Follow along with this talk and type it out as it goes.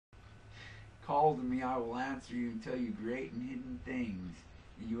call to me, I will answer you and tell you great and hidden things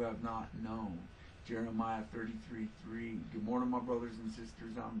that you have not known. Jeremiah 33:3. Good morning, my brothers and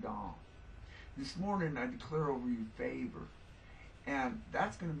sisters. I'm Don. This morning I declare over you favor. And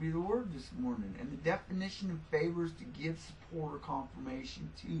that's going to be the word this morning. And the definition of favor is to give support or confirmation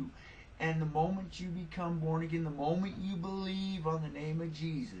to. And the moment you become born again, the moment you believe on the name of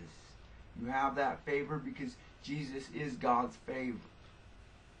Jesus, you have that favor because Jesus is God's favor.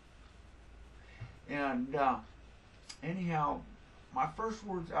 And anyhow, my first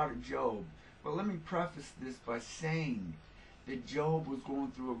word's out of Job. But let me preface this by saying that Job was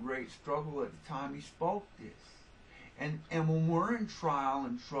going through a great struggle at the time he spoke this. And when we're in trial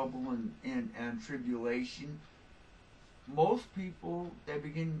and trouble and tribulation, most people, they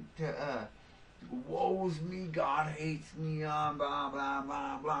begin to, woe is me, God hates me, blah, blah, blah,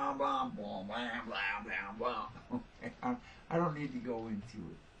 blah, blah, blah, blah, blah, blah, blah. Okay, I don't need to go into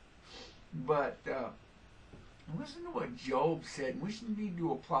it. But listen to what Job said. We should need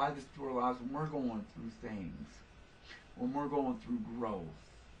to apply this to our lives when we're going through things, when we're going through growth.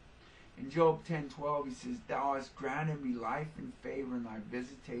 In Job 10:12, he says, Thou hast granted me life and favor, and thy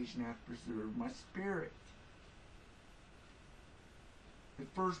visitation hath preserved my spirit. The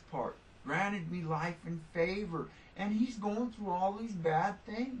first part, granted me life and favor. And he's going through all these bad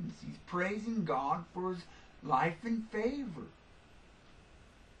things. He's praising God for his life and favor.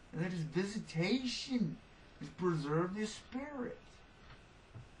 And that his visitation has preserved his spirit.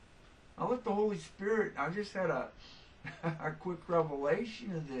 Now let the Holy Spirit, I just had a quick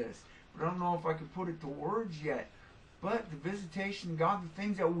revelation of this. But I don't know if I could put it to words yet. But the visitation of God, the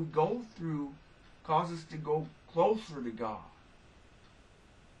things that we go through, cause us to go closer to God.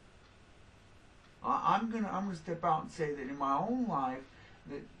 I'm gonna step out and say that in my own life,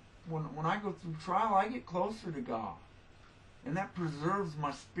 that when I go through trial, I get closer to God. And that preserves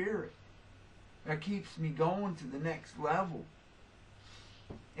my spirit. That keeps me going to the next level.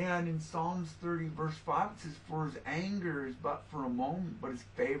 And in Psalms 30 verse 5 it says, For his anger is but for a moment, but his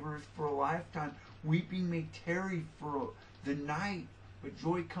favor is for a lifetime. Weeping may tarry for the night, but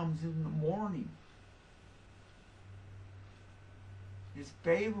joy comes in the morning. His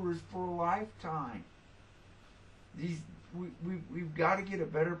favor is for a lifetime. We've got to get a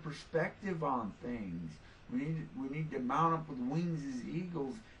better perspective on things. We need to mount up with wings as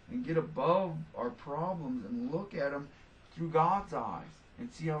eagles and get above our problems and look at them through God's eyes.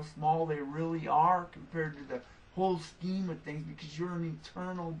 And see how small they really are compared to the whole scheme of things, because you're an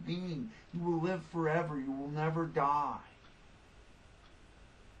eternal being. You will live forever. You will never die.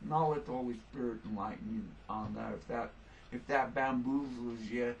 And I'll let the Holy Spirit enlighten you on that. If that bamboozles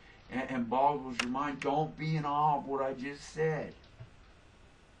you and boggles your mind, don't be in awe of what I just said.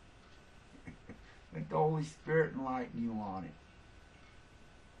 Let the Holy Spirit enlighten you on it.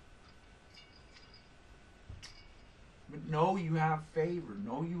 But know you have favor.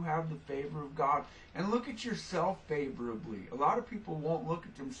 Know you have the favor of God. And look at yourself favorably. A lot of people won't look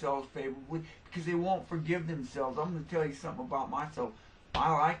at themselves favorably because they won't forgive themselves. I'm going to tell you something about myself.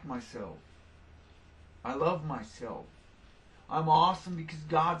 I like myself. I love myself. I'm awesome because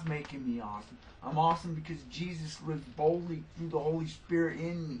God's making me awesome. I'm awesome because Jesus lives boldly through the Holy Spirit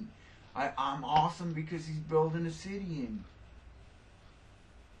in me. I'm awesome because he's building a city in me.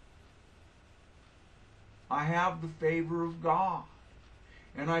 I have the favor of God.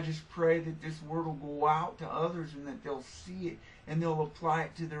 And I just pray that this word will go out to others and that they'll see it and they'll apply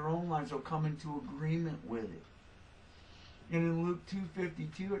it to their own lives. They'll come into agreement with it. And in Luke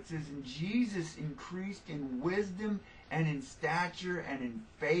 2:52 it says, And Jesus increased in wisdom and in stature and in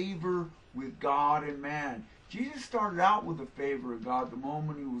favor with God and man. Jesus started out with the favor of God the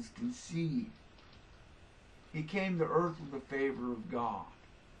moment he was conceived. He came to earth with the favor of God.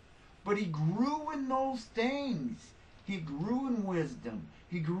 But he grew in those things. He grew in wisdom.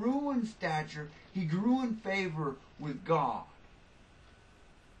 He grew in stature. He grew in favor with God.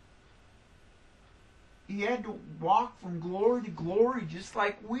 He had to walk from glory to glory just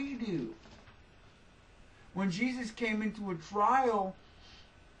like we do. When Jesus came into a trial,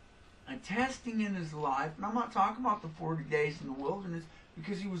 a testing in his life, and I'm not talking about the 40 days in the wilderness,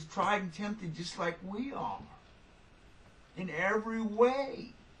 because he was tried and tempted just like we are. In every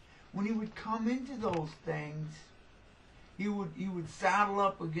way. When he would come into those things, he would saddle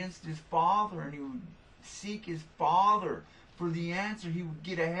up against his Father and he would seek his Father for the answer. He would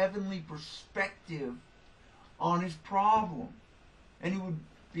get a heavenly perspective on his problem. And he would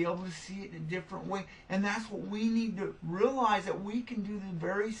be able to see it in a different way. And that's what we need to realize, that we can do the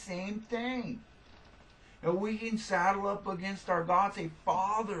very same thing. That we can saddle up against our God and say,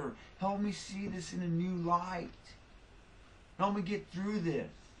 Father, help me see this in a new light. Help me get through this.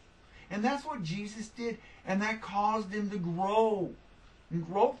 And that's what Jesus did. And that caused him to grow. And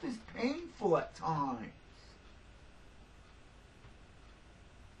growth is painful at times.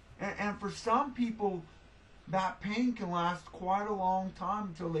 And for some people, that pain can last quite a long time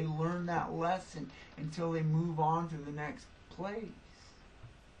until they learn that lesson, until they move on to the next place.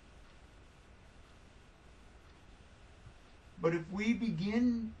 But if we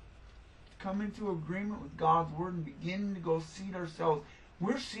begin to come into agreement with God's Word and begin to go seat ourselves,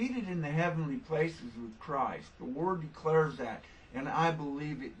 we're seated in the heavenly places with Christ. The Word declares that, and I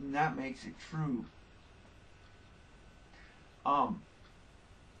believe it, and that makes it true.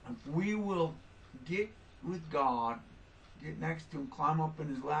 If we will get with God, get next to Him, climb up in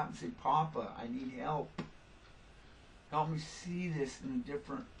His lap and say, Papa, I need help. Help me see this in a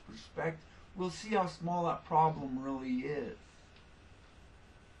different perspective. We'll see how small that problem really is.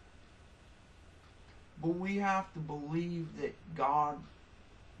 But we have to believe that God,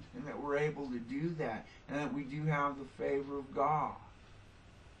 and that we're able to do that, and that we do have the favor of God.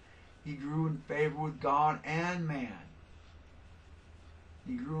 He grew in favor with God and man.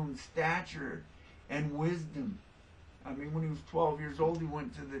 He grew in stature and wisdom. I mean, when he was 12 years old, he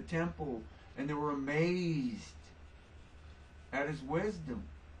went to the temple, and they were amazed at his wisdom.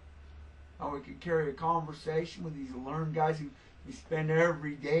 How he could carry a conversation with these learned guys who spend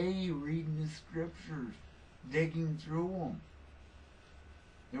every day reading the scriptures, digging through them.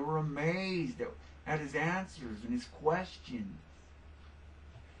 They were amazed at his answers and his questions.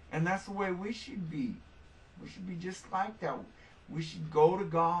 And that's the way we should be. We should be just like that. We should go to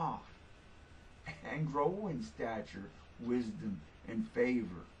God and grow in stature, wisdom, and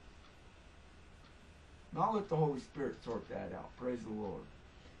favor. Now let the Holy Spirit sort that out. Praise the Lord.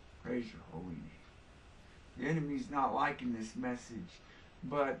 Praise your holy name. The enemy's not liking this message,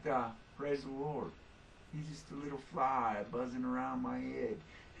 but praise the Lord. He's just a little fly buzzing around my head.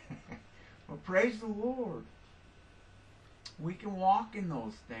 Well, praise the Lord. We can walk in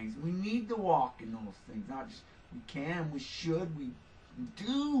those things. We need to walk in those things. Not just we can, we should, we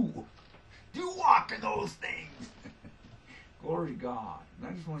do walk in those things. Glory to God. And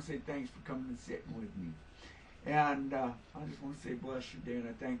I just want to say thanks for coming and sitting with me. And I just want to say bless your day, and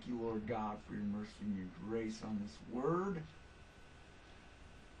I thank you, Lord God, for your mercy and your grace on this word.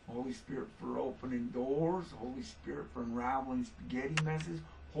 Holy Spirit for opening doors. Holy Spirit for unraveling spaghetti messes.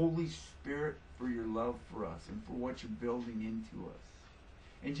 Holy Spirit for your love for us and for what you're building into us.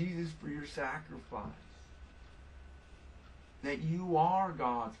 And Jesus, for your sacrifice. That you are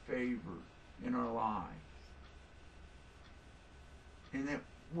God's favor in our lives. And that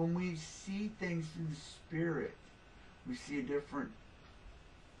when we see things through the Spirit, we see a different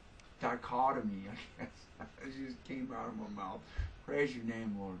dichotomy, I guess. It just came out of my mouth. Praise your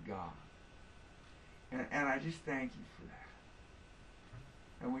name, Lord God. And I just thank you for that.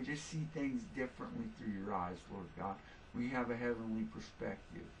 And we just see things differently through your eyes, Lord God. We have a heavenly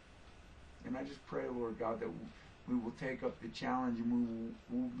perspective. And I just pray, Lord God, that we will take up the challenge and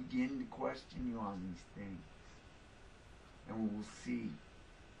we will begin to question you on these things. And we will see.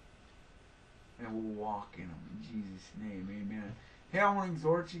 And we'll walk in them. In Jesus' name, amen. Hey, I want to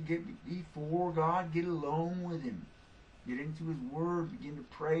exhort you, get before God, get alone with Him. Get into His Word, begin to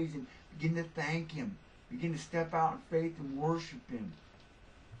praise Him, begin to thank Him, begin to step out in faith and worship Him.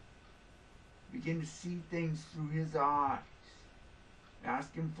 Begin to see things through His eyes.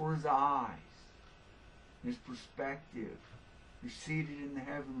 Ask Him for His eyes, His perspective. You're seated in the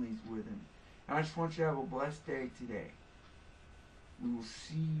heavenlies with Him. And I just want you to have a blessed day today. We will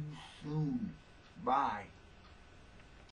see you soon. Bye.